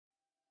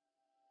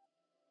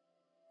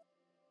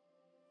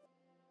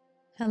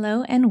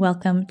Hello and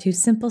welcome to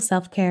Simple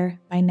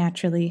Self-Care by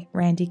Naturally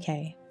Randy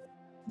Kay.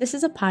 This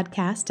is a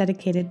podcast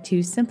dedicated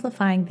to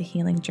simplifying the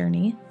healing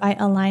journey by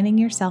aligning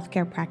your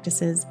self-care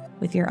practices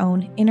with your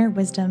own inner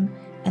wisdom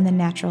and the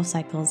natural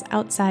cycles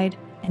outside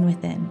and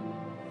within.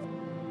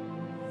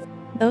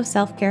 Though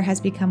self-care has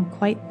become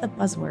quite the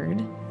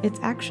buzzword, it's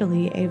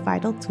actually a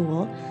vital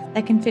tool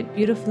that can fit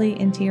beautifully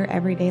into your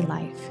everyday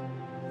life.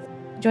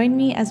 Join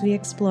me as we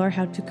explore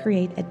how to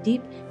create a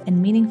deep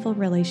and meaningful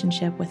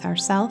relationship with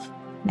ourselves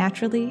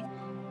naturally,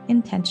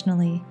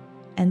 intentionally,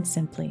 and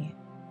simply.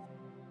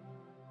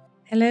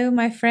 Hello,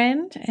 my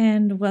friend,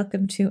 and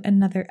welcome to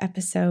another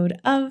episode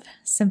of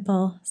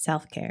Simple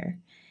Self-Care,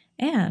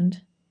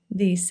 and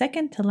the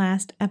second to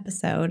last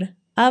episode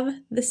of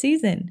the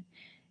season,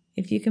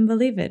 if you can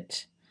believe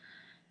it.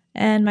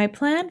 And my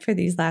plan for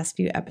these last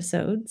few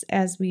episodes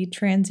as we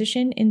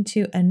transition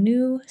into a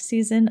new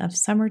season of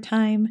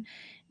summertime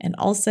and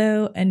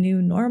also a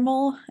new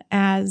normal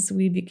as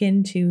we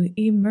begin to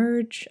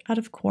emerge out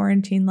of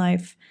quarantine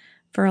life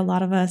for a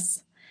lot of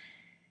us.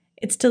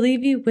 It's to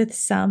leave you with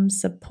some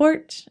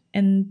support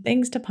and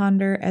things to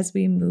ponder as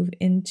we move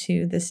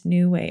into this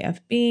new way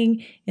of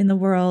being in the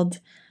world,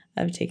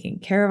 of taking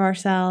care of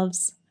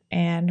ourselves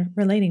and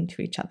relating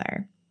to each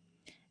other.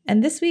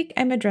 And this week,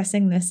 I'm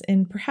addressing this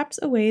in perhaps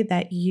a way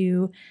that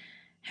you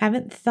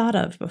haven't thought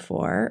of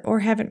before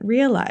or haven't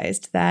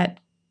realized that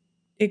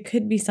it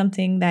could be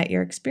something that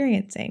you're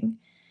experiencing.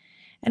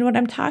 And what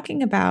I'm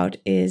talking about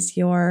is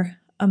your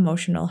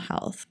emotional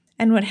health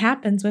and what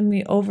happens when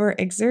we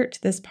overexert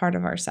this part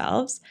of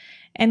ourselves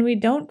and we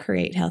don't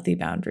create healthy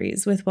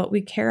boundaries with what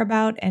we care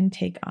about and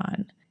take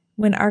on.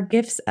 When our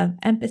gifts of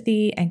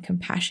empathy and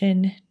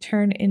compassion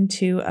turn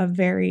into a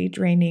very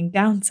draining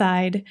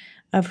downside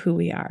of who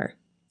we are.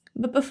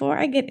 But before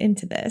I get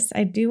into this,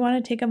 I do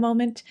want to take a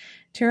moment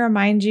to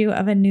remind you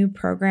of a new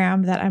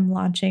program that I'm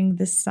launching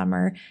this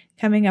summer,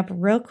 coming up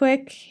real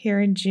quick here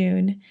in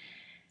June.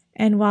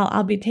 And while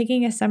I'll be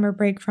taking a summer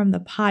break from the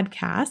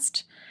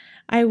podcast,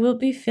 I will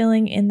be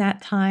filling in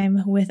that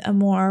time with a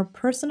more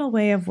personal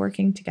way of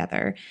working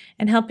together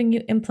and helping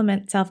you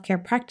implement self-care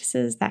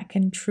practices that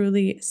can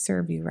truly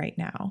serve you right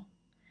now.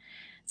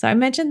 So I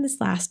mentioned this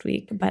last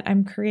week, but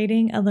I'm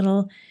creating a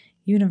little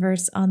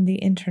universe on the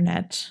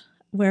internet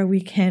where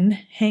we can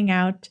hang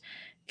out,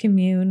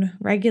 commune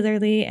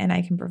regularly, and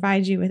I can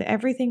provide you with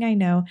everything I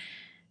know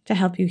to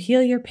help you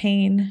heal your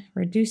pain,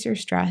 reduce your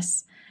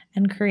stress,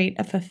 and create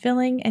a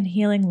fulfilling and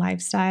healing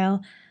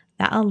lifestyle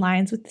that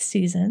aligns with the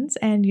seasons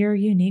and your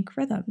unique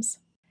rhythms.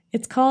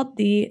 It's called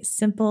the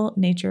Simple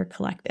Nature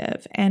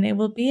Collective, and it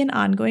will be an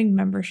ongoing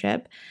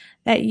membership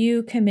that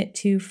you commit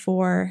to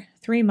for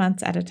 3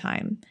 months at a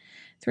time.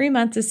 3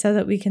 months is so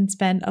that we can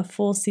spend a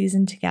full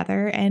season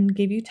together and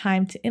give you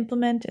time to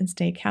implement and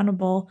stay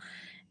accountable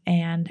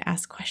and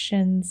ask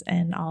questions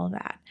and all of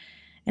that.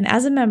 And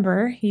as a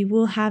member, you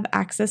will have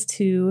access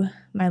to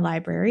my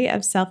library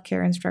of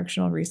self-care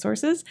instructional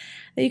resources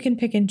that you can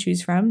pick and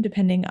choose from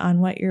depending on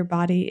what your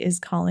body is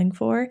calling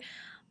for.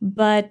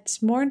 But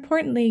more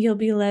importantly, you'll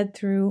be led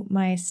through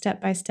my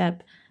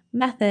step-by-step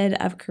method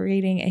of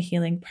creating a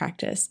healing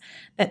practice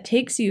that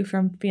takes you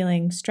from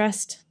feeling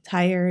stressed,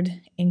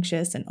 tired,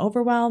 anxious, and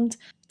overwhelmed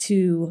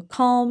to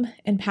calm,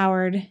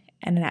 empowered,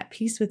 and at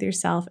peace with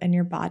yourself and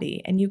your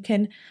body. And you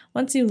can,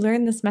 once you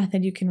learn this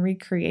method, you can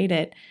recreate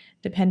it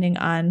depending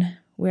on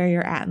where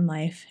you're at in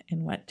life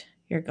and what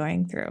you're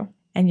going through.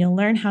 And you'll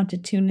learn how to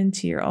tune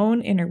into your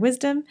own inner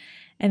wisdom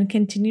and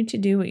continue to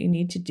do what you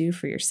need to do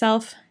for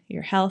yourself,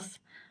 your health,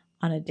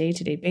 on a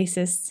day-to-day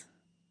basis.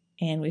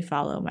 And we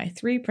follow my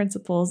 3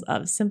 principles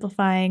of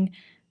simplifying,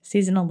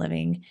 seasonal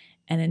living,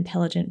 and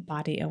intelligent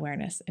body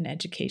awareness and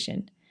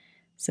education.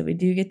 So we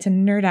do get to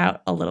nerd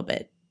out a little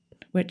bit,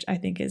 which I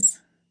think is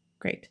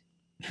great.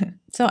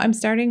 So I'm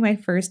starting my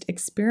first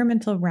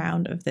experimental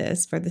round of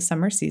this for the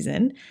summer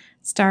season,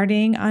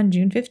 starting on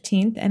June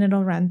 15th, and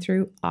it'll run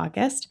through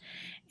August.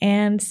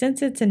 And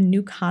since it's a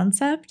new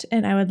concept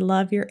and I would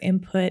love your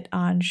input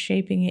on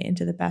shaping it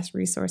into the best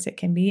resource it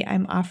can be,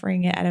 I'm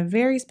offering it at a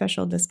very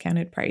special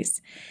discounted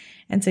price.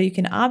 And so you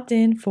can opt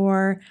in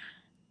for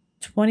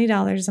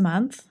 $20 a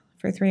month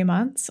for 3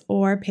 months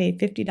or pay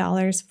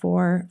 $50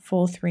 for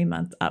full 3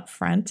 months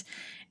upfront.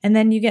 And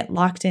then you get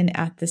locked in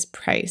at this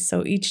price.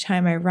 So each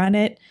time I run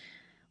it,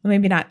 well,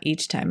 maybe not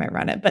each time I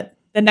run it, but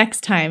the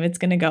next time it's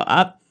going to go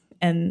up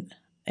in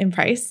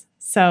price.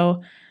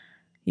 So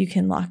you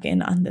can lock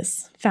in on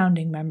this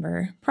founding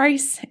member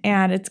price.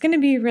 And it's going to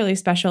be really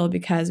special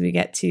because we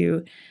get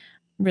to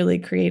really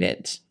create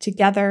it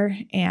together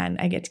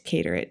and I get to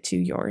cater it to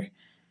your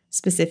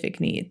specific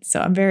needs.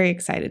 So I'm very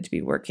excited to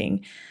be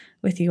working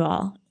with you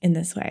all in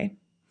this way.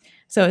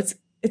 So it's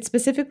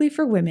specifically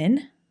for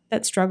women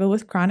that struggle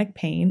with chronic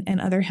pain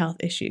and other health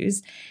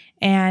issues,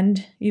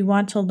 and you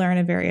want to learn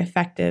a very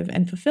effective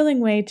and fulfilling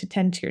way to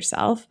tend to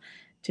yourself,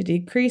 to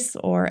decrease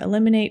or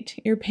eliminate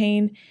your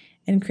pain,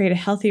 and create a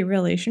healthy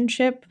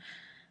relationship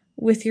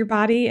with your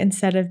body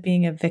instead of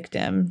being a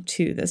victim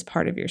to this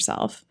part of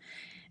yourself.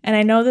 And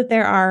I know that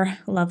there are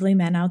lovely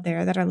men out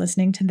there that are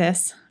listening to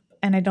this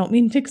and I don't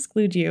mean to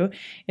exclude you.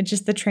 It's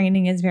just the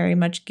training is very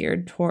much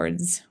geared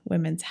towards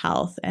women's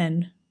health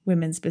and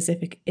women's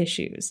specific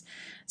issues.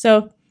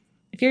 So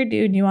if you're a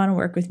dude and you want to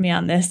work with me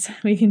on this,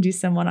 we can do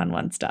some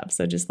one-on-one stuff.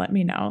 So just let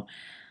me know.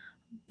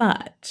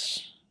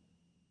 But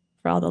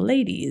for all the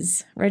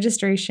ladies,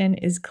 registration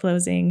is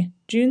closing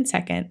June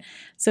 2nd.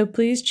 So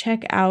please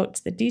check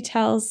out the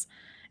details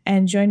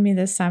and join me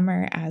this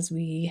summer as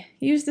we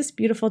use this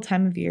beautiful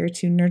time of year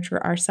to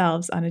nurture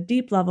ourselves on a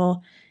deep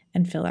level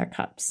and fill our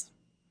cups.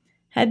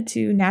 Head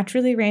to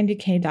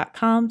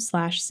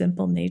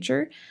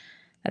naturallyrandik.com/simplenature.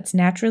 That's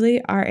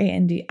naturally,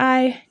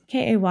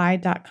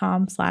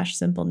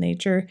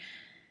 RANDIKAY.com/simplenature.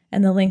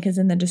 And the link is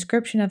in the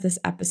description of this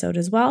episode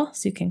as well,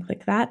 so you can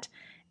click that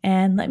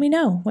and let me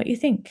know what you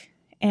think.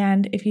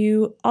 And if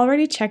you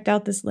already checked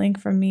out this link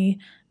from me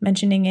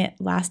mentioning it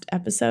last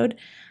episode,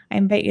 I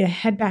invite you to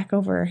head back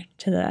over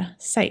to the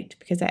site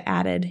because I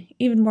added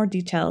even more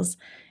details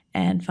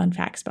and fun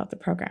facts about the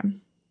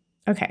program.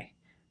 Okay,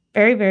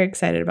 very, very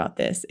excited about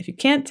this. If you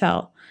can't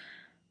tell,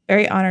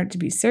 very honored to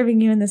be serving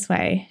you in this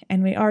way,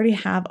 and we already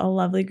have a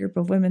lovely group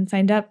of women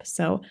signed up,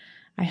 so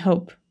I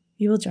hope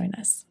you will join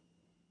us.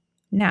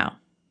 Now,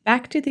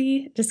 back to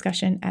the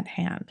discussion at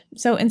hand.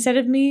 So instead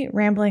of me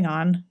rambling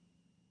on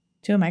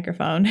to a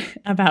microphone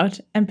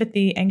about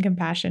empathy and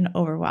compassion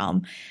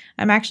overwhelm,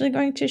 I'm actually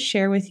going to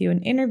share with you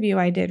an interview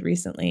I did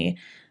recently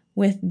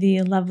with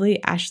the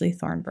lovely Ashley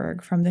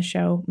Thornburg from the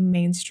show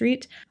Main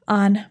Street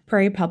on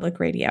Prairie Public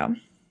Radio.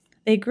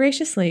 They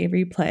graciously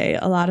replay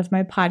a lot of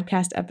my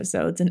podcast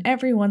episodes, and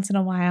every once in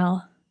a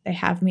while, they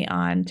have me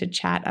on to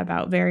chat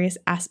about various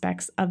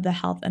aspects of the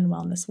health and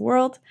wellness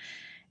world.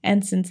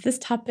 And since this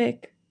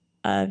topic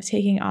of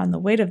taking on the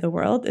weight of the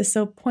world is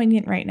so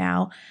poignant right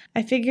now,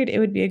 I figured it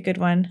would be a good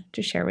one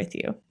to share with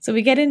you. So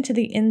we get into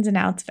the ins and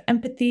outs of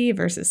empathy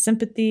versus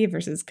sympathy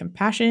versus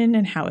compassion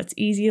and how it's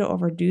easy to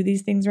overdo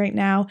these things right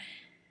now,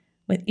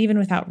 even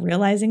without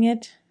realizing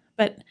it.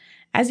 But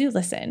as you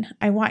listen,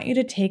 I want you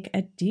to take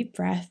a deep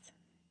breath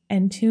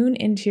and tune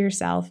into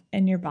yourself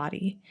and your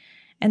body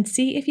and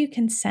see if you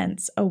can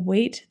sense a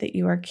weight that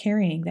you are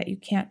carrying that you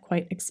can't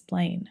quite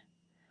explain,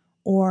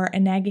 or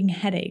a nagging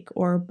headache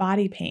or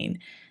body pain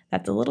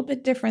that's a little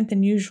bit different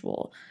than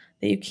usual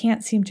that you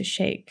can't seem to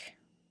shake.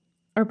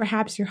 Or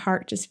perhaps your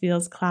heart just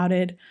feels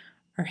clouded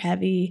or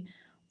heavy,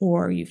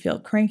 or you feel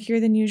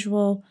crankier than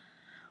usual,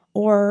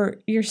 or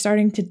you're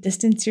starting to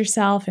distance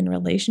yourself in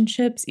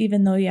relationships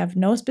even though you have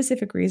no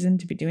specific reason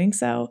to be doing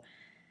so.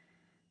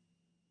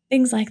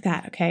 Things like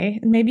that, okay?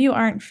 And maybe you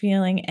aren't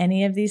feeling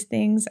any of these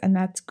things, and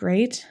that's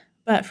great.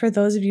 But for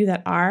those of you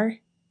that are,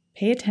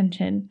 pay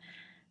attention,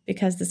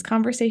 because this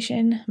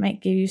conversation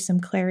might give you some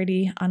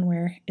clarity on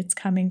where it's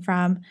coming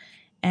from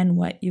and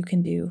what you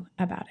can do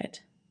about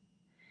it.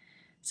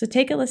 So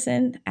take a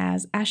listen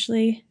as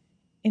Ashley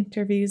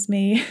interviews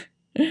me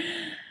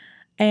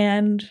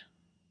and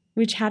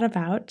we chat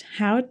about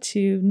how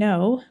to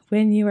know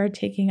when you are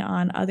taking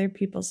on other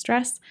people's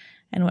stress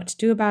and what to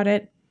do about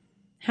it,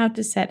 how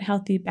to set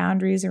healthy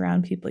boundaries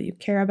around people you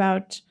care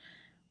about,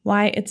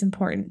 why it's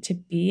important to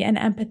be an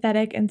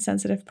empathetic and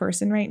sensitive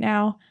person right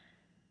now,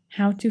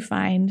 how to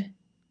find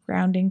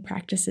grounding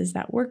practices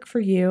that work for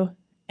you,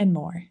 and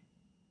more.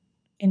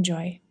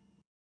 Enjoy.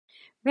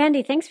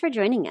 Randy, thanks for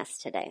joining us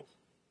today.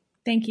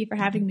 Thank you for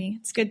having me.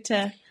 It's good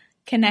to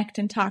connect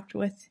and talk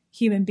with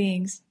human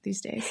beings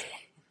these days.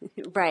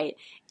 Right,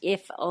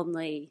 if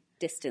only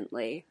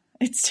distantly.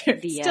 It's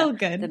still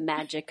good. The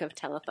magic of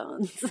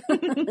telephones.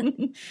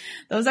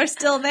 Those are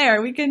still there.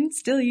 We can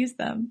still use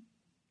them.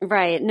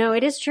 Right. No,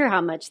 it is true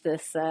how much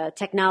this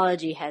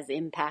technology has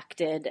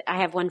impacted.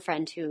 I have one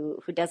friend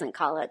who doesn't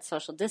call it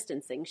social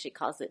distancing. She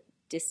calls it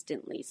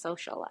distantly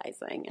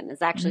socializing, and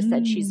has actually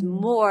said she's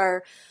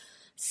more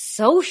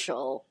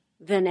social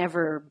than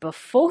ever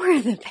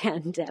before the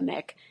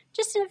pandemic,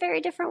 just in a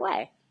very different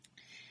way.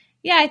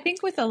 Yeah, I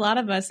think with a lot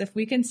of us, if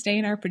we can stay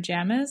in our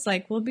pajamas,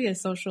 like we'll be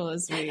as social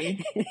as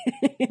we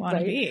want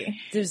to be.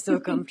 They're so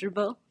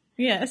comfortable.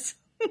 Yes.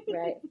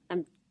 Right.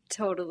 I'm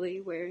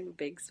totally wearing a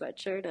big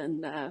sweatshirt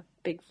and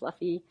big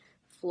fluffy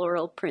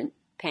floral print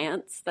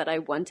pants that I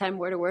one time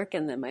wore to work,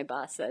 and then my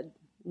boss said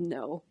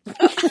no.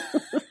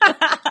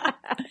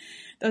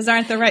 Those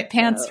aren't the right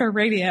pants for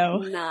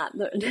radio. I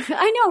know,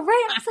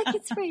 right? I was like,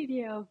 it's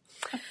radio.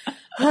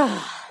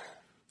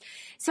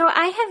 So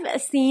I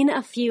have seen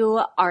a few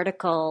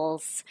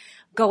articles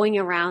going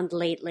around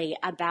lately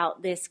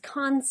about this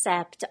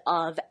concept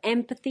of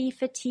empathy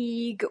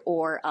fatigue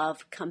or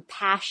of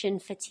compassion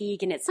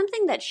fatigue. And it's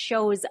something that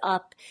shows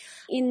up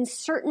in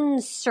certain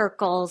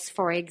circles.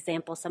 For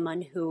example,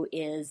 someone who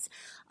is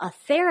a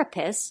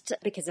therapist,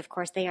 because of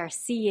course they are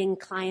seeing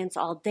clients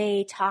all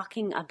day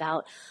talking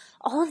about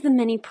all of the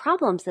many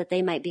problems that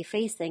they might be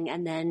facing.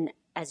 And then,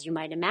 as you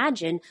might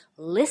imagine,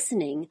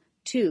 listening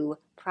to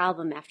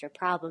problem after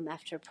problem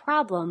after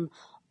problem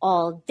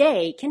all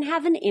day can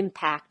have an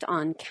impact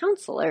on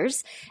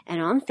counselors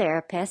and on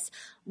therapists,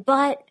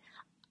 but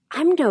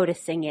I'm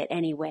noticing it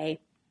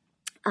anyway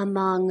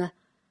among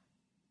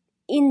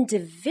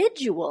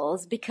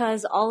individuals,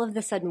 because all of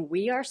a sudden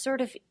we are sort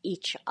of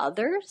each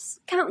other's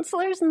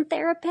counselors and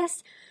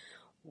therapists,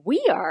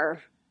 we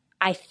are,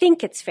 I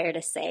think it's fair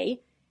to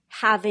say,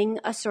 having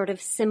a sort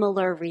of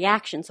similar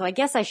reaction. So I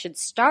guess I should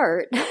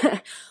start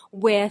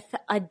with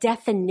a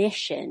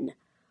definition.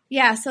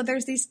 Yeah, so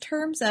there's these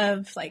terms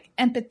of like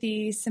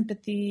empathy,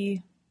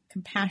 sympathy,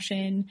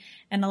 compassion,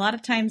 and a lot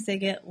of times they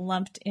get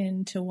lumped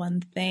into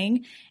one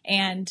thing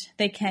and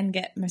they can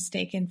get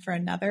mistaken for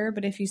another.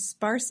 But if you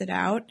sparse it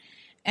out,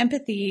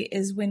 empathy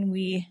is when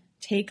we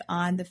take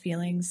on the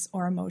feelings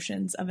or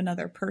emotions of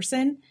another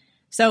person.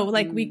 So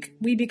like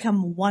we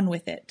become one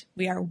with it.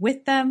 We are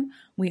with them.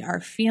 We are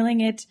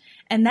feeling it.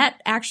 And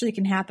that actually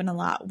can happen a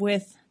lot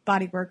with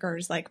body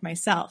workers like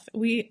myself.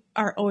 We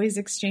are always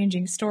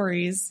exchanging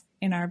stories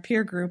in our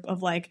peer group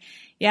of like,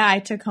 yeah, I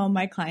took home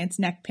my client's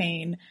neck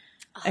pain,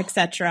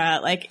 etc.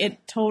 Like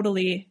it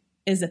totally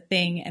is a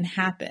thing and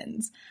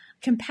happens.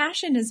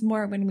 Compassion is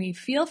more when we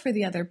feel for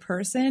the other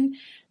person,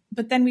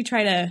 but then we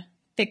try to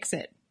fix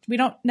it. We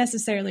don't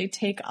necessarily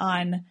take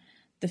on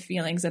the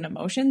feelings and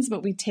emotions,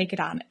 but we take it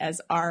on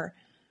as our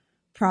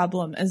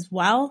problem as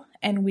well.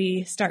 And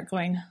we start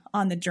going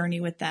on the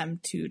journey with them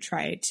to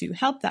try to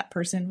help that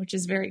person, which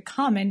is very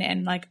common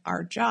and like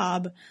our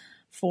job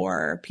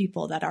for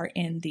people that are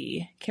in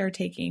the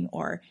caretaking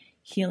or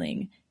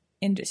healing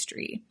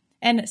industry.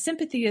 And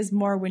sympathy is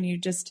more when you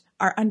just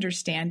are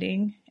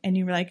understanding and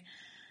you're like,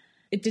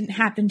 it didn't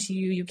happen to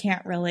you. You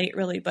can't relate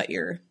really, but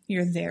you're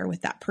there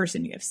with that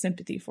person. You have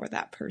sympathy for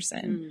that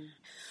person.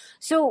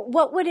 So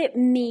what would it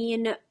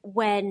mean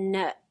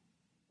when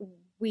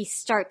we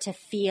start to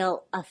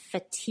feel a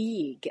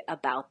fatigue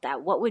about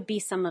that? What would be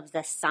some of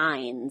the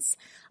signs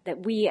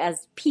that we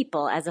as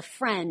people, as a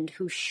friend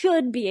who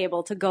should be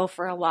able to go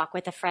for a walk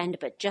with a friend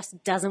but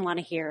just doesn't want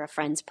to hear a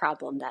friend's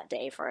problem that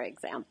day, for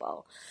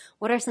example?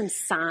 What are some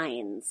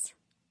signs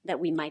that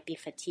we might be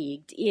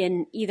fatigued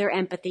in either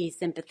empathy,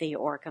 sympathy,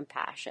 or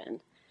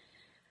compassion?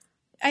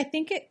 I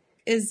think it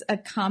is a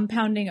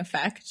compounding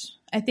effect.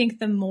 I think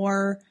the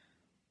more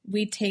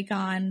we take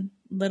on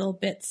little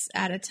bits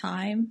at a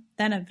time,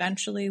 then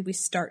eventually we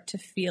start to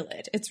feel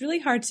it. It's really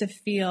hard to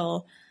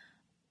feel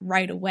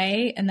right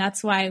away. And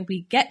that's why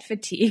we get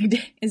fatigued,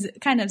 is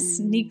it kind of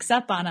sneaks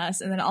up on us.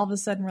 And then all of a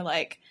sudden we're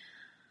like,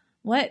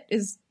 what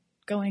is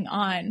going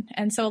on?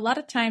 And so a lot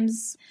of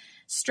times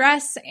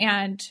stress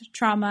and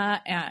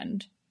trauma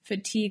and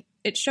fatigue,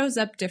 it shows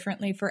up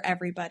differently for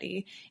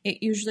everybody.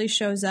 It usually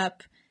shows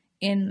up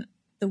in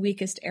the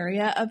weakest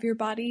area of your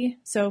body.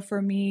 So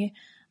for me,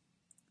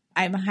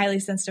 I'm a highly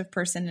sensitive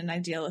person and I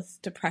deal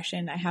with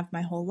depression. I have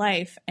my whole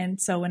life. And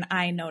so when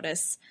I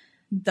notice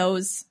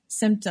those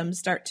symptoms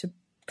start to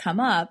come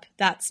up,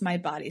 that's my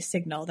body's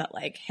signal that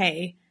like,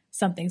 hey,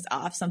 something's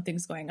off,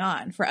 something's going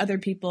on. For other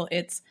people,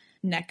 it's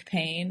neck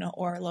pain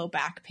or low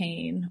back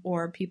pain,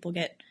 or people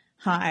get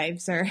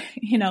hives or,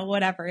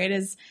 whatever. It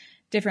is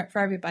different for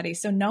everybody.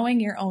 So knowing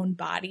your own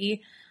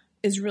body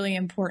is really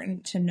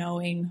important to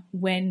knowing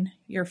when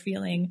you're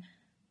feeling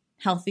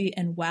healthy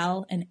and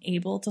well and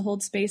able to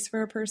hold space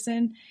for a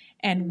person,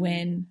 and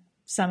when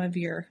some of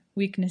your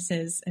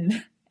weaknesses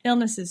and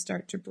illnesses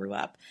start to brew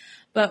up.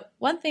 But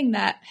one thing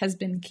that has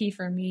been key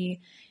for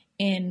me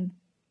in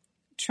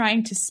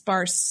trying to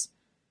sparse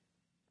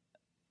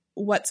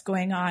what's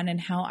going on and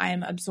how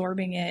I'm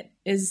absorbing it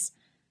is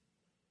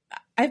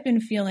I've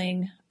been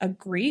feeling a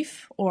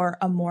grief or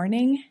a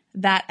mourning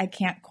that I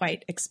can't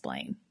quite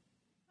explain.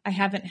 I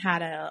haven't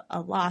had a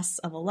loss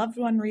of a loved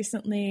one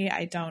recently.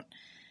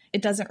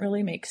 It doesn't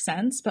really make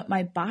sense, but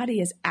my body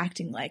is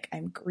acting like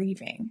I'm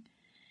grieving.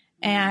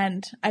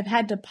 And I've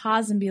had to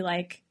pause and be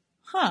like,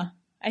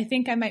 I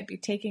think I might be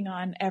taking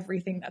on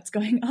everything that's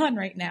going on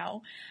right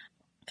now.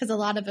 Because a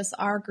lot of us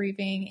are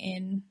grieving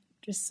in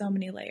just so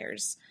many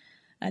layers,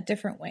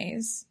 different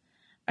ways.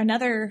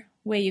 Another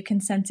way you can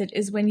sense it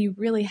is when you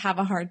really have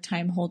a hard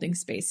time holding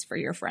space for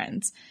your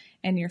friends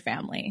and your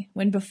family.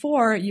 When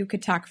before you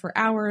could talk for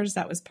hours,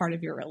 that was part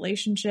of your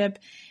relationship.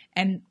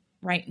 And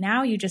right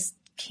now you just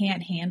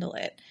can't handle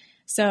it.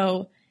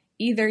 So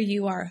either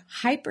you are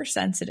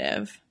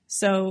hypersensitive,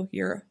 so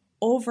you're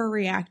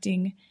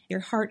overreacting, your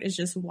heart is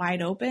just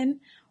wide open,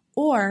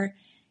 or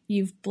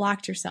you've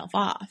blocked yourself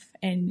off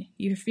and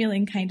you're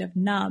feeling kind of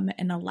numb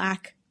and a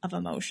lack of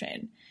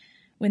emotion.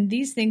 When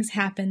these things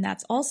happen,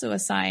 that's also a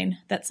sign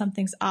that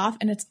something's off,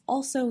 and it's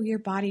also your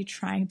body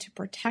trying to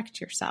protect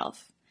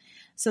yourself.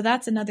 So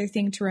that's another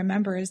thing to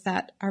remember, is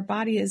that our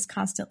body is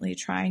constantly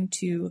trying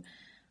to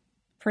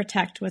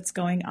protect what's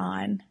going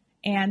on.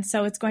 And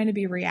so it's going to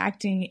be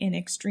reacting in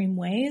extreme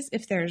ways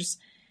if there's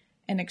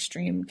an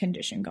extreme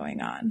condition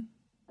going on.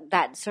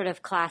 That sort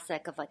of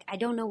classic of like, I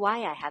don't know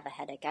why I have a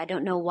headache. I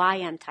don't know why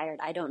I'm tired.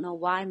 I don't know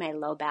why my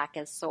low back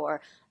is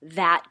sore.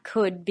 That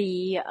could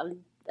be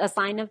a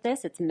sign of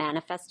this. It's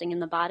manifesting in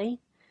the body.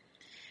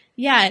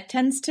 Yeah, it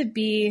tends to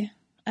be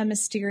a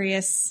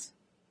mysterious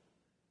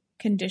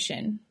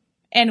condition.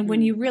 And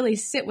when you really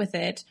sit with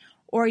it,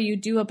 or you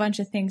do a bunch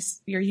of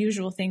things, your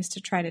usual things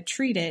to try to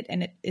treat it,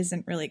 and it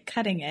isn't really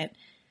cutting it,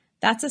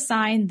 that's a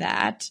sign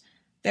that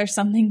there's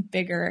something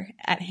bigger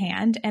at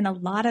hand. And a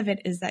lot of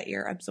it is that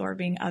you're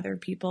absorbing other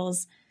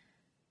people's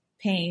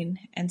pain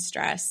and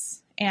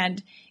stress.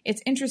 And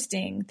it's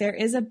interesting. There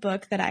is a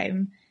book that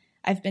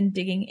I've been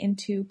digging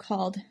into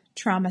called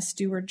Trauma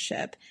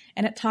Stewardship.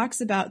 And it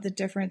talks about the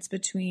difference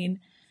between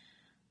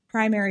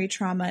primary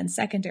trauma and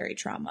secondary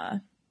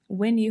trauma.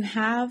 When you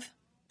have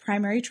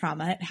primary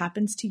trauma, it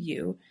happens to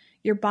you,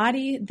 your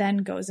body then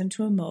goes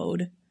into a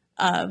mode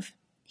of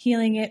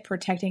healing it,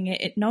 protecting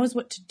it. It knows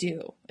what to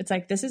do. It's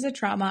like, this is a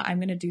trauma. I'm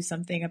going to do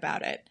something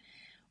about it.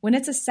 When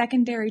it's a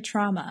secondary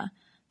trauma,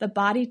 the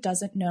body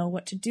doesn't know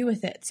what to do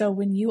with it. So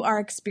when you are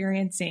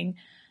experiencing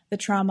the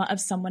trauma of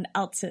someone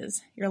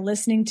else's, you're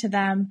listening to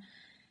them,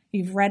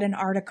 you've read an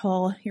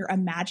article, you're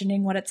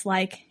imagining what it's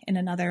like in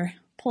another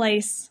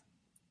place.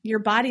 Your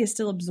body is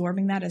still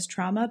absorbing that as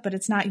trauma, but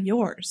it's not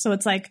yours. So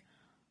it's like,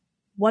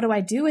 what do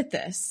I do with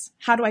this?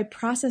 How do I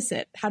process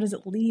it? How does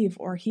it leave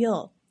or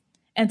heal?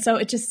 And so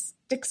it just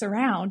sticks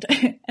around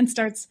and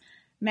starts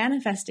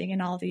manifesting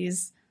in all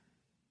these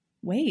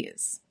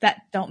ways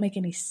that don't make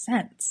any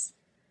sense.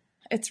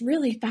 It's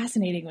really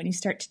fascinating when you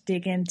start to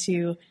dig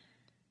into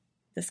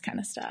this kind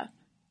of stuff.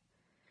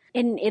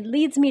 And it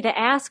leads me to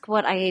ask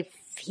what I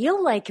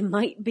feel like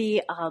might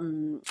be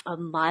a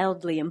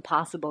mildly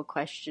impossible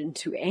question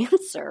to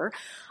answer.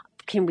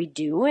 Can we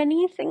do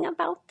anything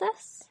about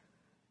this?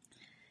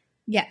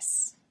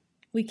 Yes,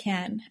 we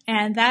can.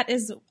 And that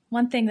is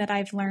one thing that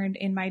I've learned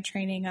in my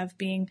training of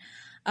being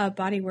a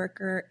body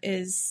worker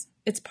is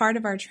it's part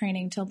of our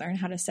training to learn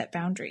how to set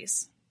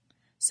boundaries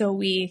so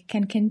we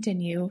can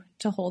continue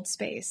to hold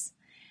space.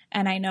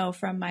 And I know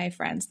from my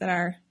friends that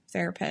are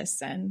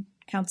therapists and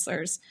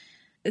counselors,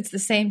 it's the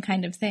same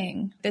kind of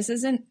thing. This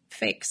isn't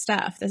fake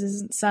stuff. This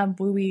isn't some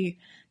wooey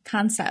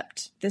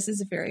concept. This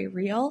is very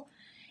real.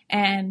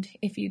 And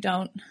if you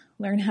don't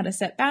learn how to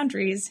set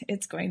boundaries,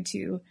 it's going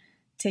to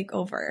take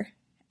over.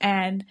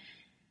 And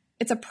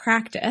it's a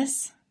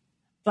practice,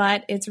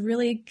 but it's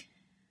really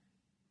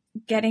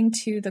getting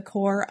to the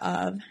core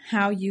of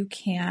how you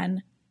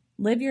can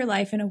live your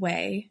life in a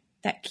way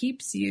that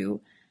keeps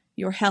you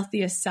your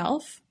healthiest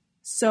self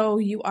so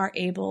you are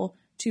able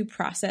to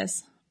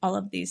process all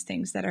of these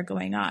things that are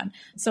going on.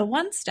 So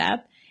one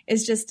step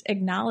is just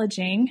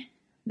acknowledging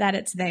that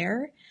it's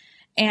there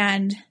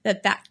and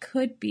that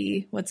could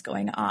be what's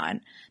going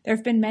on. There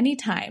have been many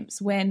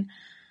times when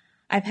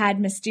I've had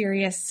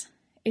mysterious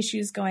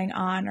issues going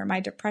on or my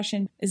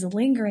depression is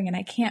lingering and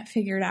I can't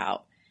figure it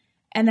out.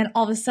 And then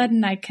all of a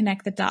sudden I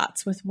connect the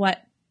dots with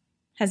what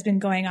has been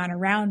going on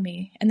around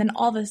me. And then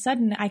all of a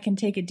sudden I can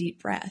take a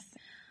deep breath.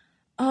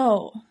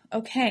 Oh,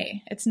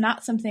 okay. It's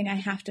not something I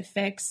have to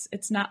fix.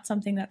 It's not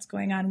something that's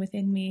going on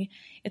within me.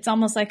 It's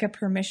almost like a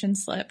permission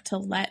slip to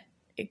let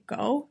it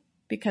go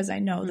because I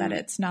know that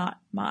it's not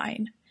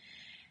mine.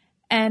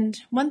 And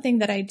one thing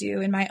that I do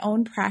in my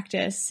own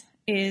practice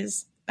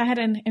is I had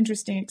an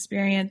interesting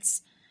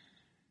experience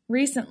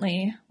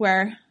recently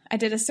where I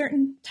did a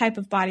certain type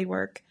of body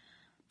work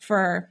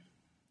for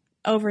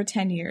over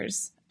 10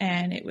 years.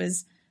 And it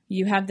was,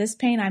 you have this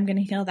pain, I'm going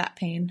to heal that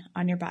pain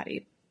on your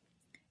body.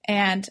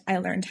 And I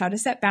learned how to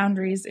set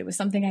boundaries. It was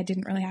something I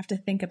didn't really have to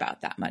think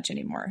about that much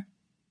anymore.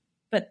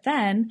 But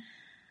then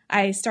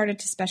I started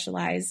to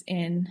specialize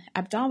in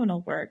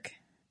abdominal work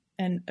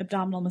and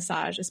abdominal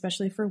massage,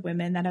 especially for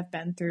women that have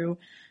been through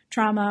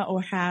trauma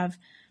or have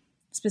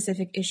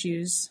specific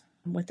issues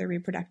with their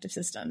reproductive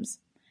systems.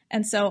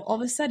 And so all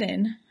of a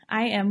sudden,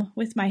 I am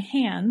with my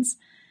hands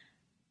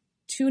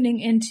tuning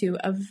into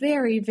a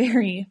very,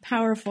 very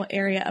powerful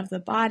area of the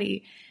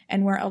body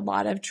and where a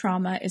lot of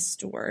trauma is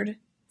stored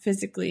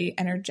physically,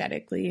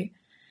 energetically.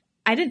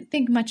 I didn't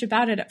think much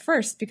about it at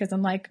first because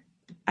I'm like,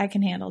 I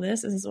can handle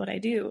this. This is what I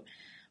do.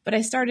 But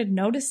I started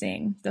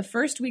noticing the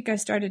first week I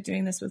started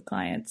doing this with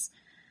clients,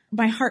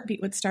 my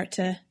heartbeat would start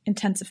to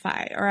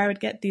intensify or I would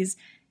get these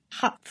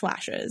hot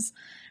flashes.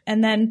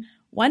 And then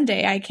one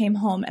day I came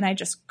home and I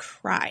just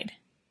cried.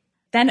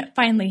 Then it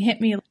finally hit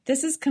me.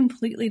 This is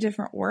completely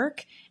different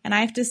work and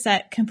I have to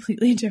set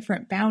completely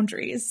different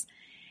boundaries.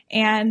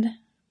 And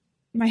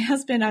my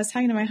husband, I was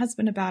talking to my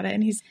husband about it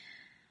and he's,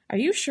 are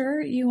you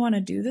sure you want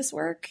to do this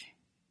work?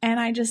 And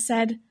I just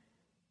said,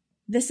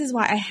 this is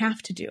why I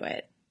have to do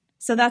it.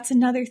 So that's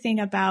another thing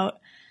about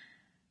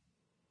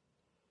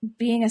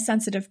being a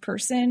sensitive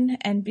person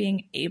and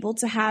being able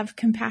to have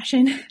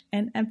compassion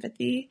and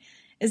empathy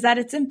is that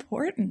it's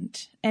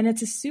important and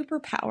it's a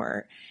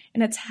superpower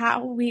and it's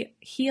how we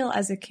heal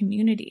as a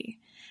community.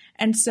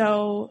 And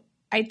so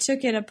I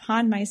took it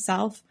upon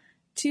myself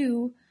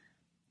to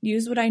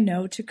use what I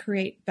know to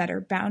create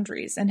better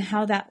boundaries. And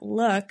how that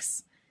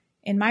looks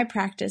in my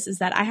practice is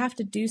that I have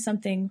to do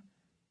something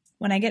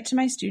when I get to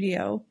my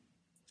studio.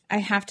 I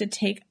have to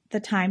take the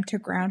time to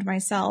ground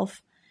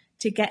myself,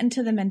 to get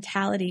into the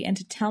mentality and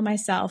to tell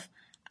myself,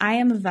 I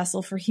am a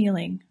vessel for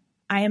healing.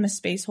 I am a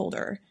space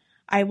holder.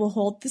 I will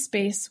hold the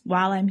space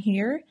while I'm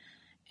here.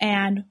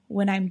 And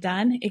when I'm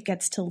done, it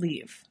gets to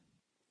leave.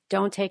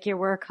 Don't take your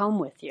work home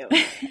with you.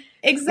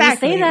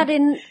 Exactly. We say that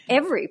in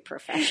every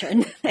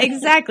profession.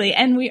 Exactly.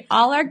 And we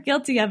all are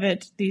guilty of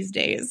it these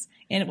days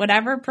in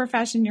whatever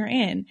profession you're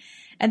in.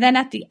 And then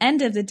at the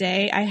end of the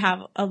day, I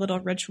have a little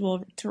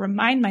ritual to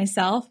remind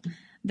myself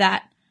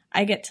that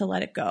I get to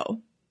let it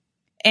go.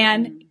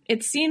 And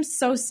it seems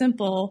so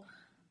simple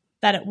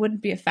that it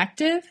wouldn't be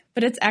effective,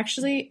 but it's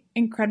actually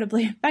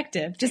incredibly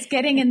effective. Just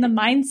getting in the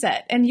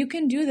mindset. And you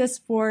can do this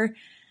for,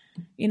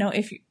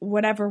 if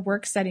whatever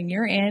work setting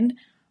you're in,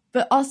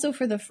 but also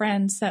for the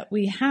friends that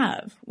we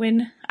have.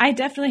 When I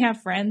definitely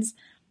have friends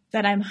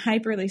that I'm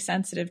hyperly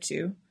sensitive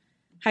to.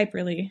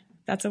 Hyperly,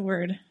 that's a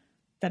word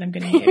that I'm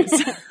going to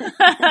use.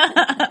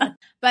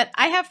 But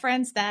I have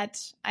friends that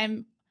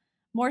I'm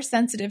more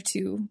sensitive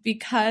to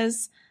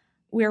because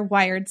we're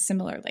wired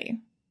similarly.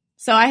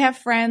 So I have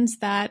friends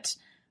that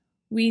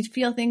we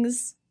feel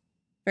things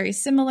very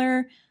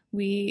similar.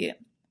 We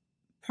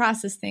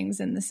process things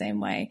in the same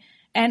way.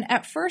 And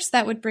at first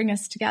that would bring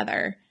us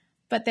together.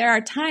 But there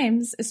are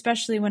times,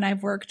 especially when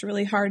I've worked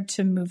really hard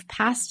to move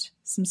past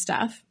some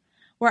stuff,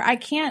 where I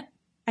can't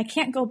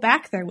go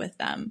back there with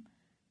them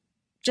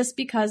just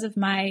because of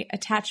my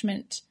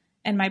attachment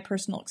and my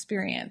personal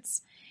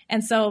experience.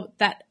 And so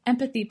that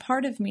empathy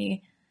part of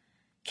me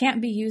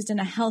can't be used in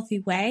a healthy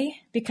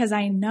way because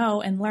I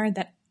know and learned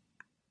that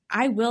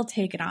I will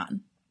take it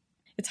on.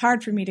 It's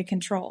hard for me to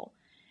control.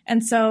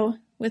 And so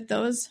with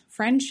those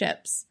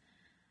friendships,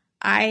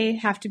 I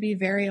have to be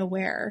very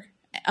aware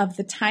of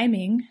the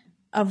timing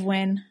of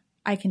when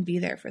I can be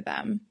there for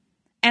them.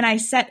 And I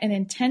set an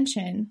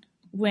intention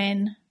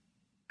when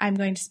I'm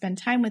going to spend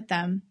time with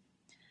them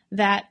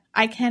that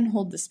I can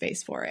hold the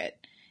space for it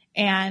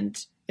and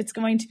it's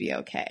going to be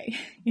okay,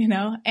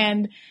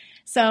 And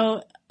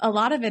so a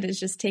lot of it is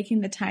just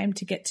taking the time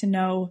to get to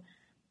know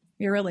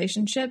your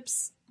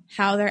relationships,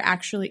 how they're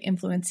actually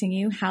influencing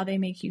you, how they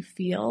make you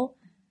feel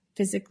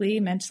physically,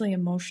 mentally,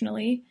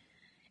 emotionally,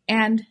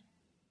 and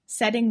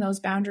setting those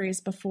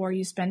boundaries before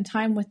you spend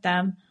time with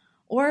them,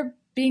 or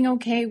being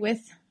okay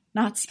with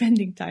not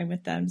spending time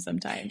with them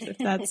sometimes, if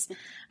that's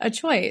a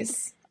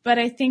choice. But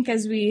I think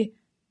as we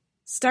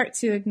start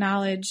to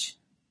acknowledge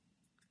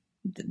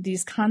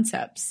these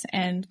concepts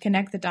and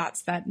connect the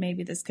dots that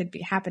maybe this could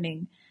be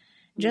happening,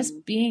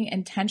 just being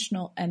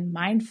intentional and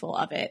mindful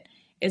of it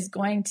is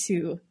going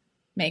to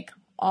make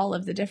all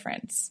of the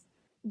difference.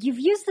 You've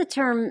used the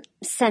term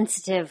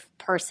sensitive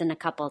person a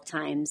couple of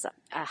times,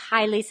 a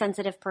highly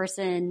sensitive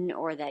person,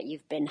 or that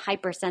you've been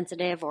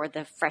hypersensitive, or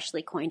the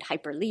freshly coined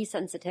hyperly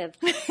sensitive.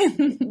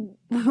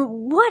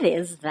 What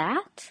is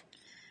that?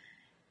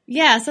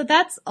 Yeah, so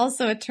that's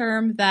also a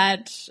term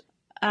that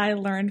I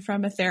learned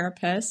from a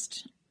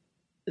therapist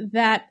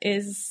that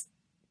is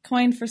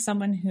coined for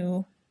someone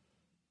who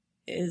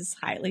is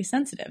highly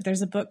sensitive.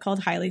 There's a book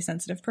called Highly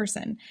Sensitive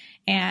Person,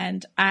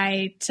 and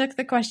I took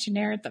the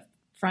questionnaire at the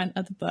front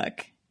of the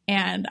book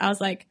and I was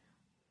like,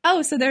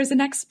 oh, so there's an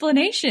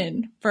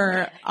explanation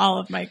for all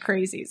of my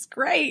crazies.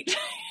 Great.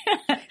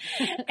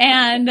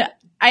 And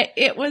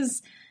it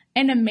was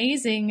an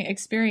amazing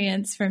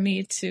experience for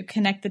me to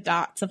connect the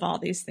dots of all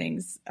these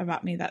things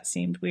about me that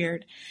seemed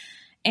weird.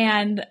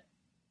 And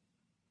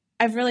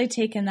I've really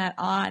taken that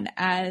on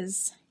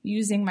as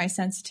using my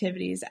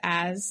sensitivities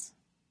as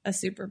a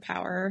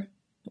superpower.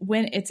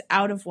 When it's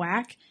out of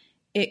whack,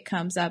 it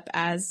comes up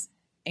as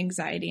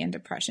anxiety and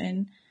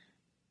depression.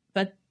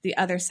 But the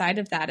other side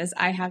of that is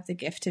I have the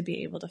gift to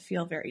be able to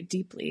feel very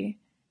deeply.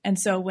 And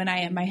so when I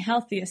am my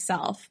healthiest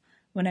self,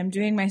 when I'm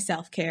doing my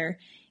self-care,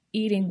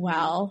 eating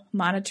well,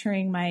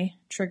 monitoring my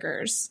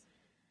triggers,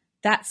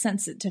 that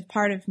sensitive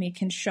part of me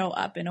can show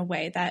up in a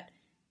way that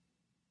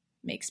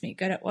makes me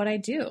good at what I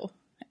do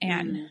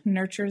and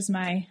nurtures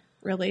my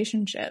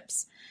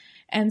relationships.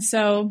 And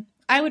so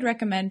I would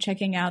recommend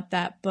checking out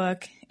that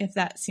book if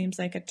that seems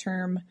like a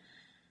term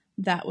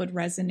that would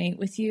resonate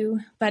with you.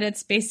 But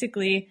it's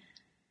basically,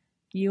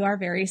 you are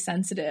very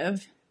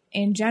sensitive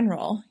in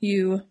general.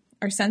 You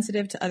are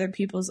sensitive to other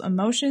people's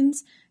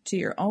emotions, to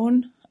your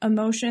own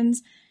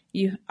emotions.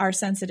 You are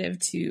sensitive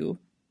to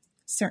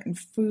certain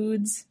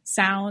foods,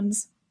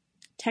 sounds,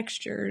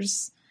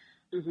 textures.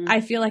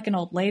 I feel like an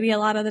old lady a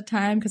lot of the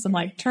time because I'm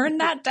like, turn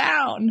that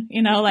down,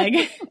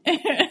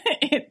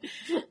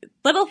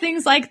 little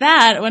things like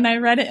that. When I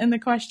read it in the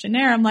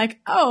questionnaire, I'm like,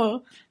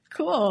 oh,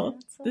 cool.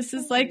 So this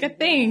is like a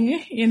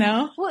thing,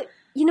 Well,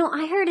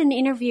 I heard an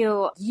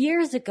interview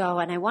years ago,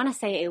 and I want to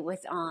say it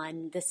was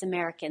on This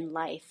American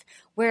Life,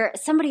 where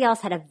somebody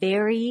else had a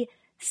very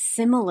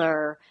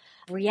similar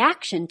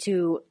reaction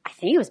to, I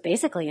think it was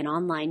basically an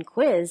online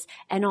quiz,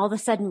 and all of a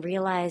sudden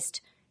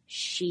realized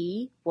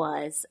she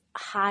was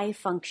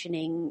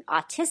high-functioning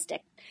autistic.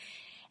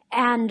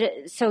 And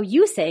so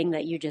you saying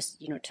that you just,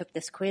 took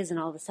this quiz and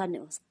all of a sudden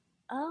it was,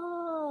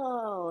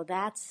 oh,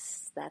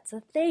 that's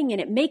a thing.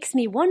 And it makes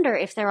me wonder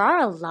if there are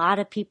a lot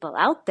of people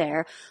out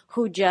there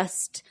who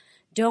just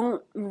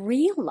don't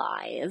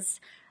realize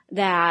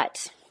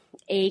that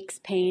aches,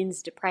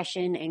 pains,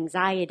 depression,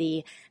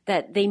 anxiety,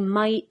 that they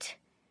might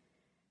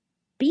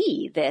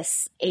be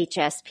this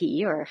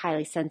HSP or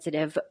highly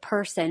sensitive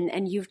person.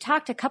 And you've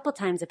talked a couple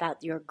times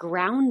about your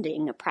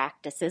grounding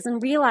practices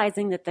and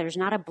realizing that there's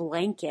not a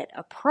blanket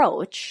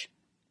approach.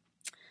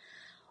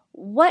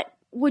 What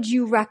would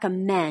you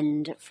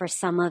recommend for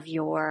some of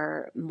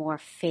your more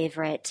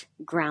favorite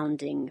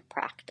grounding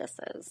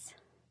practices?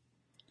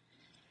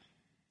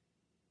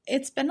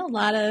 It's been a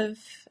lot of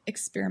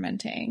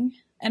experimenting,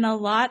 and a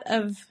lot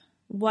of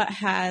what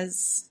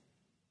has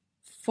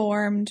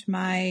formed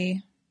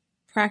my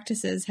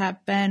practices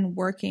have been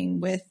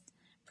working with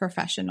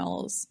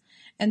professionals.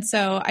 And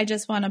so I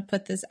just want to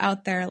put this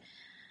out there.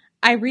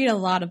 I read a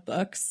lot of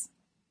books,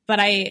 but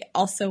I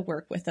also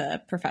work with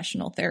a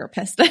professional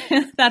therapist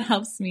that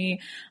helps me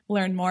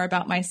learn more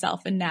about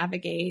myself and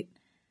navigate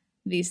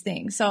these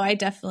things. So I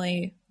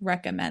definitely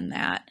recommend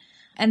that.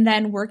 And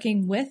then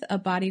working with a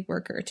body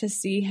worker to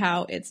see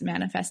how it's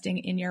manifesting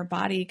in your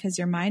body, because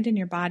your mind and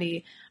your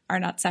body are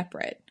not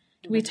separate.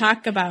 We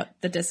talk about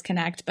the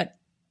disconnect, but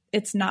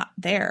it's not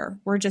there.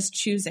 We're just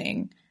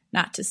choosing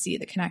not to see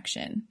the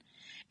connection.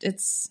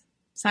 It's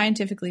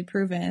scientifically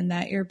proven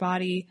that your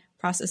body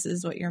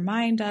processes what your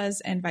mind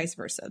does and vice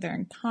versa. They're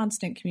in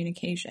constant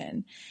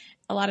communication.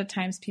 A lot of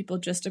times people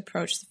just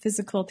approach the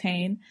physical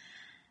pain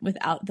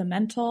without the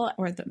mental,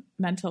 or the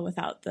mental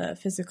without the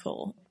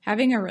physical.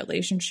 Having a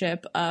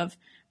relationship of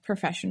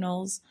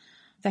professionals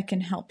that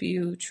can help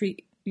you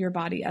treat your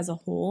body as a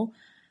whole,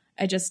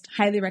 I just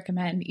highly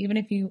recommend, even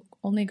if you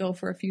only go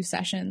for a few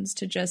sessions,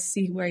 to just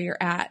see where you're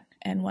at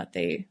and what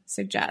they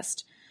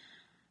suggest.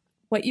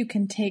 What you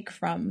can take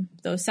from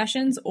those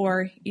sessions,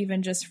 or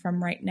even just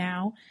from right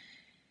now,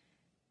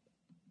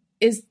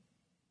 is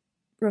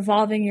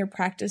revolving your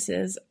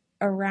practices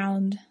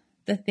around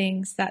the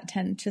things that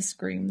tend to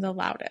scream the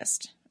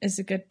loudest is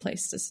a good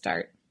place to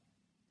start.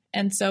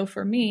 And so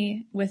for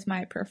me, with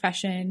my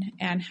profession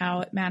and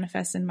how it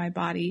manifests in my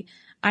body,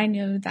 I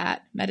knew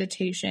that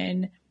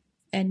meditation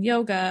and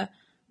yoga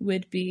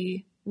would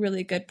be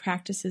really good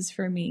practices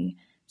for me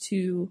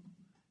to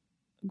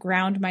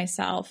ground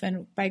myself.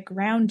 And by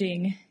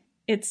grounding,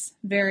 it's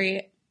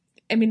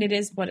it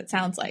is what it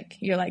sounds like.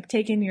 You're like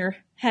taking your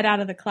head out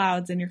of the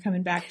clouds and you're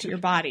coming back to your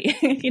body.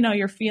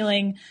 You're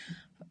feeling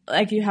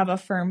like you have a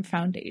firm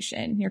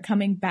foundation. You're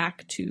coming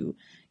back to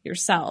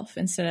yourself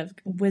instead of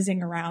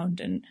whizzing around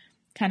and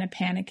kind of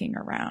panicking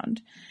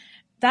around.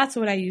 That's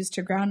what I use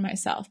to ground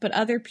myself. But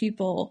other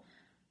people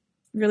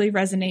really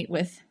resonate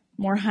with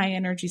more high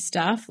energy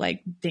stuff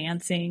like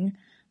dancing,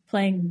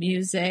 playing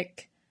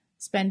music,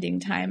 spending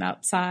time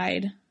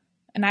outside.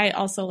 And I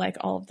also like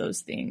all of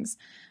those things.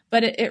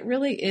 But it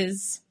really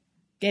is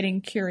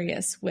getting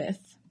curious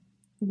with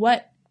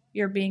what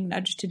you're being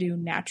nudged to do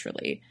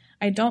naturally.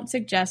 I don't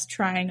suggest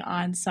trying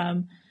on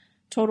some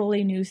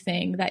totally new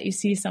thing that you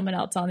see someone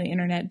else on the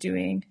internet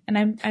doing.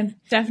 And I'm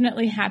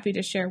definitely happy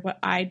to share what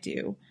I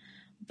do.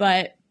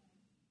 But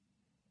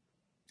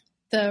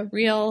the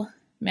real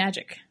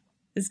magic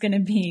is going to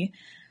be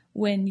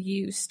when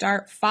you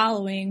start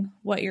following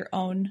what your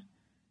own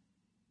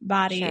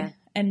body Sure.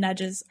 and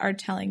nudges are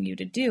telling you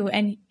to do.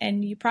 And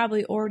you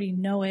probably already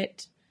know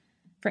it.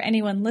 For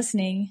anyone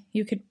listening,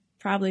 you could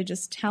probably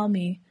just tell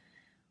me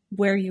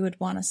where you would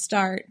want to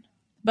start.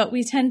 But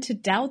we tend to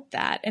doubt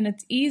that. And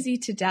it's easy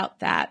to doubt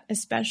that,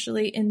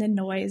 especially in the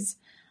noise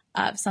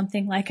of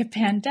something like a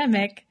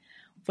pandemic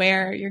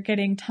where you're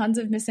getting tons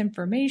of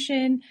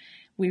misinformation.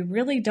 We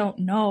really don't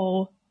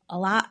know a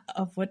lot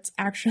of what's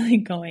actually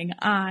going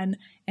on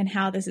and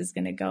how this is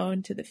going to go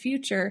into the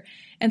future.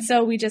 And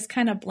so we just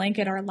kind of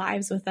blanket our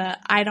lives with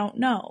I don't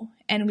know.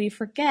 And we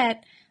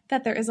forget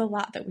that there is a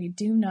lot that we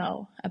do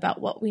know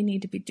about what we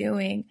need to be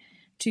doing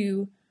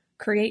to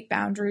create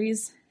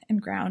boundaries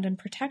and ground and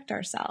protect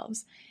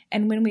ourselves.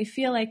 And when we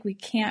feel like we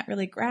can't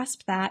really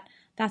grasp that,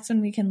 that's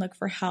when we can look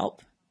for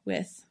help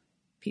with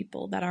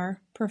people that are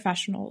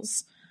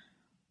professionals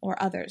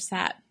or others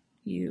that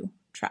you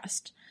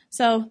trust.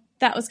 So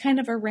that was kind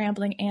of a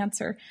rambling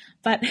answer,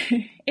 but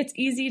it's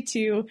easy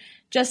to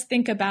just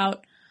think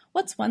about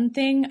what's one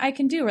thing I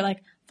can do, or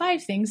like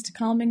 5 things to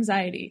calm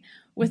anxiety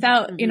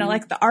without,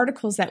 like the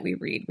articles that we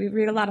read. We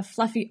read a lot of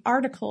fluffy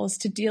articles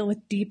to deal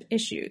with deep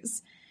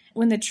issues.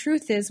 When the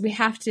truth is we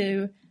have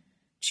to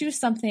choose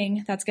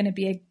something that's going to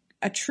be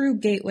a true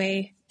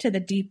gateway to the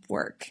deep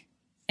work.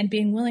 And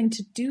being willing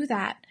to do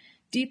that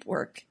deep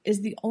work is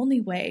the only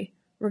way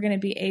we're going to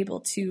be able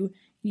to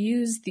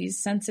use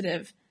these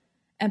sensitive,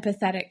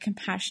 empathetic,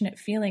 compassionate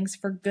feelings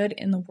for good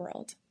in the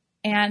world.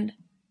 And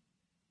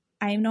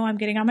I know I'm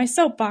getting on my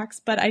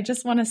soapbox, but I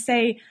just want to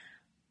say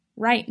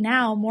right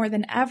now, more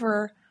than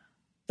ever,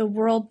 the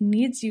world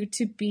needs you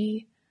to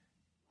be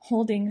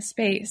holding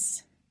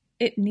space.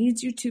 It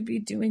needs you to be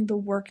doing the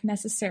work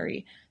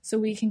necessary so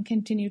we can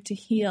continue to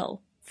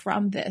heal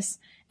from this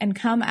and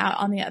come out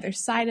on the other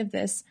side of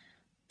this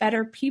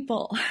better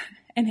people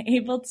and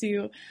able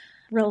to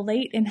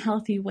relate in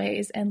healthy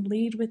ways and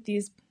lead with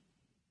these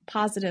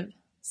positive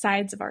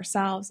sides of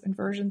ourselves and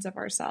versions of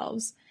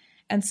ourselves.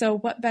 And so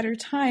what better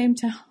time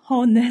to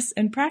hone this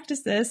and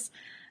practice this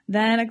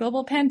than a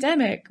global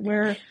pandemic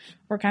where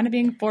we're kind of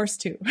being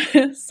forced to.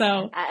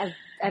 So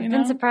I've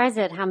been surprised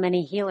at how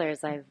many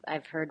healers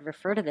I've heard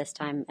refer to this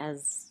time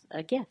as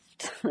a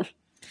gift.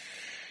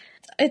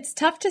 It's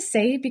tough to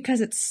say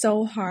because it's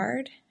so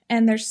hard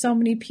and there's so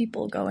many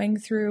people going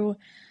through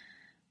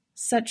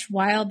such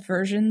wild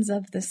versions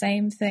of the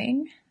same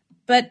thing.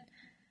 But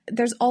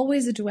there's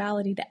always a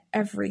duality to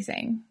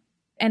everything,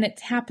 and it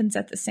happens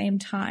at the same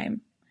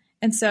time.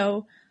 And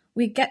so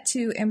we get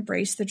to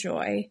embrace the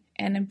joy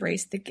and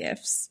embrace the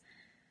gifts,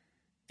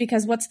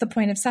 because what's the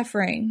point of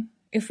suffering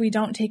if we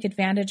don't take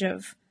advantage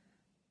of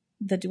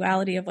the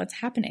duality of what's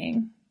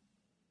happening?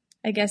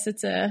 I guess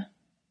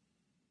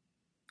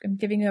I'm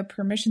giving you a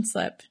permission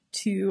slip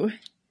to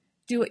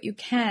do what you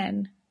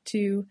can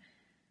to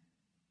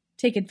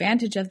take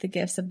advantage of the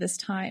gifts of this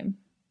time,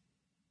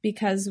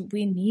 because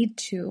we need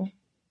to,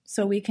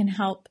 so we can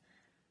help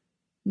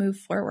move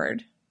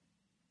forward.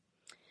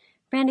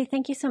 Randy,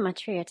 thank you so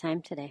much for your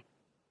time today.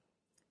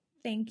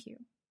 Thank you.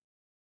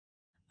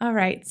 All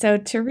right, so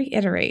to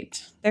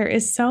reiterate, there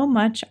is so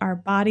much our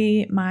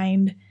body,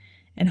 mind,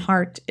 and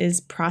heart is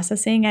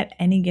processing at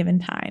any given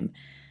time.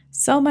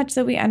 So much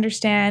that we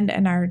understand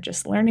and are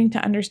just learning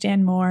to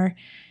understand more,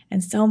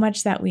 and so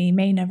much that we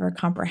may never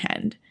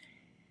comprehend.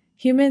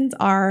 Humans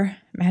are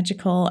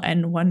magical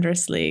and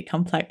wondrously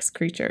complex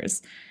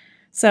creatures.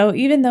 So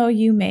even though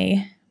you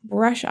may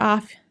brush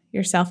off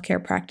your self-care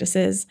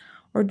practices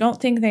or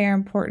don't think they are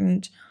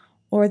important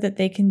or that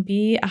they can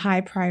be a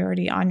high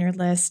priority on your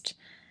list,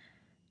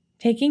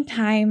 taking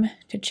time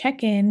to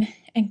check in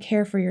and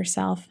care for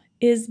yourself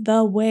is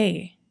the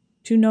way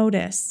to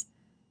notice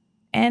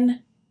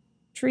and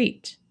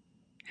treat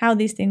how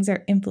these things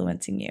are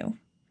influencing you.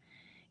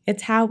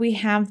 It's how we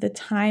have the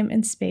time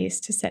and space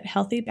to set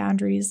healthy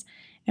boundaries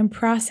and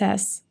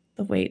process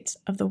the weight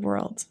of the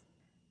world.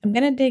 I'm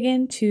going to dig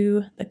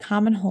into the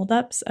common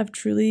holdups of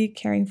truly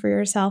caring for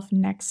yourself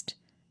next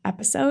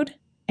episode,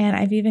 and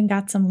I've even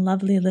got some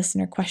lovely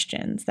listener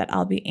questions that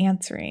I'll be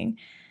answering.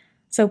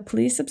 So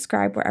please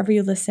subscribe wherever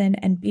you listen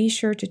and be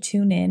sure to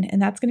tune in,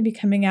 and that's going to be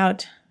coming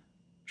out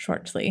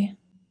shortly.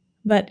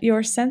 But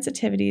your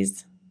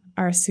sensitivities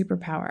are a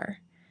superpower.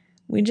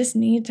 We just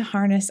need to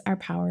harness our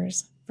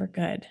powers for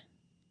good.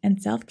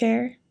 And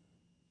self-care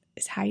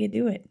is how you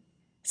do it.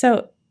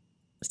 So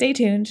stay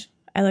tuned.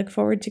 I look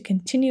forward to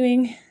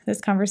continuing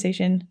this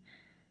conversation,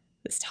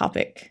 this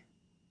topic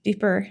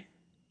deeper,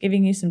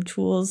 giving you some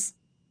tools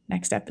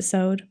next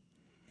episode.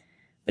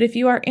 But if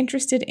you are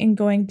interested in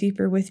going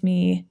deeper with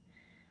me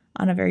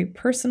on a very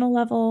personal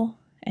level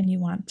and you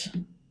want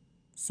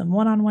some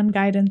one-on-one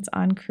guidance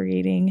on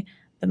creating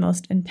the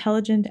most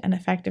intelligent and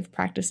effective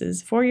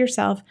practices for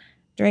yourself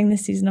during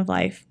this season of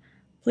life,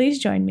 please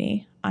join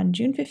me on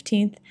June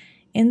 15th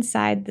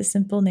inside the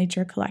Simple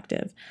Nature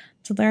Collective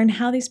to learn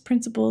how these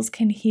principles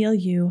can heal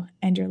you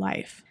and your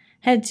life.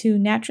 Head to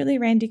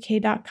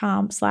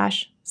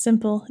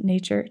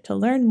naturallyrandyk.com/simplenature to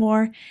learn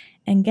more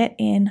and get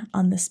in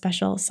on the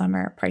special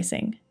summer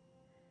pricing.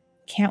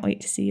 Can't wait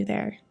to see you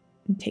there,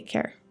 and take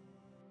care.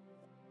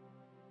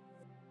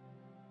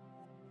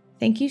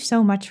 Thank you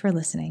so much for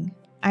listening.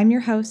 I'm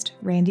your host,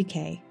 Randy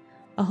Kay,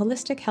 a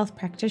holistic health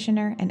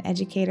practitioner and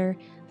educator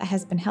that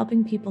has been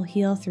helping people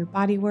heal through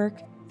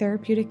bodywork,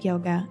 therapeutic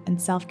yoga,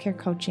 and self-care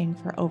coaching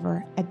for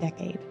over a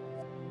decade.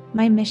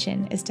 My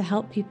mission is to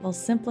help people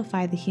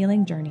simplify the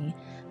healing journey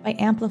by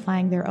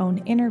amplifying their own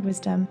inner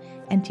wisdom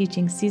and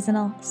teaching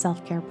seasonal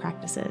self-care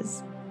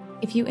practices.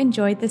 If you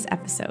enjoyed this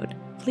episode,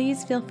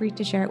 please feel free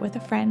to share it with a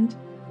friend,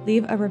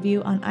 leave a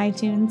review on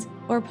iTunes,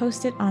 or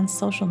post it on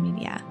social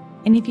media.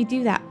 And if you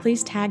do that,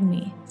 please tag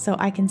me so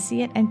I can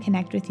see it and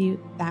connect with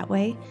you that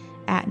way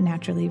at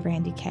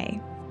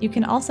naturallyrandyk. You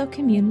can also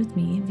commune with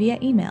me via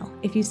email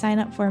if you sign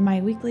up for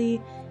my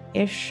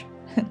weekly-ish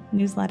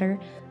newsletter,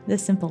 The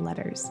Simple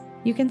Letters.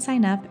 You can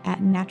sign up at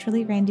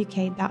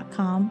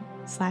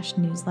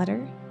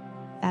naturallyrandyk.com/newsletter.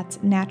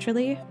 That's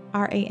naturally,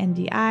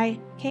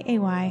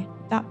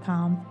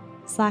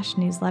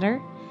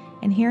 RANDIKAY.com/newsletter.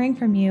 And hearing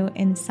from you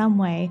in some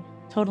way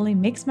totally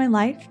makes my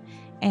life,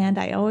 and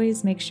I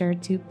always make sure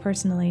to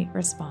personally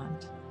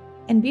respond.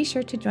 And be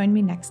sure to join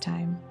me next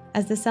time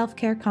as the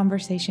self-care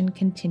conversation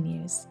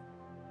continues.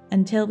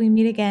 Until we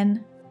meet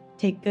again,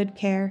 take good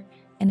care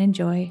and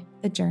enjoy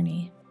the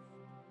journey.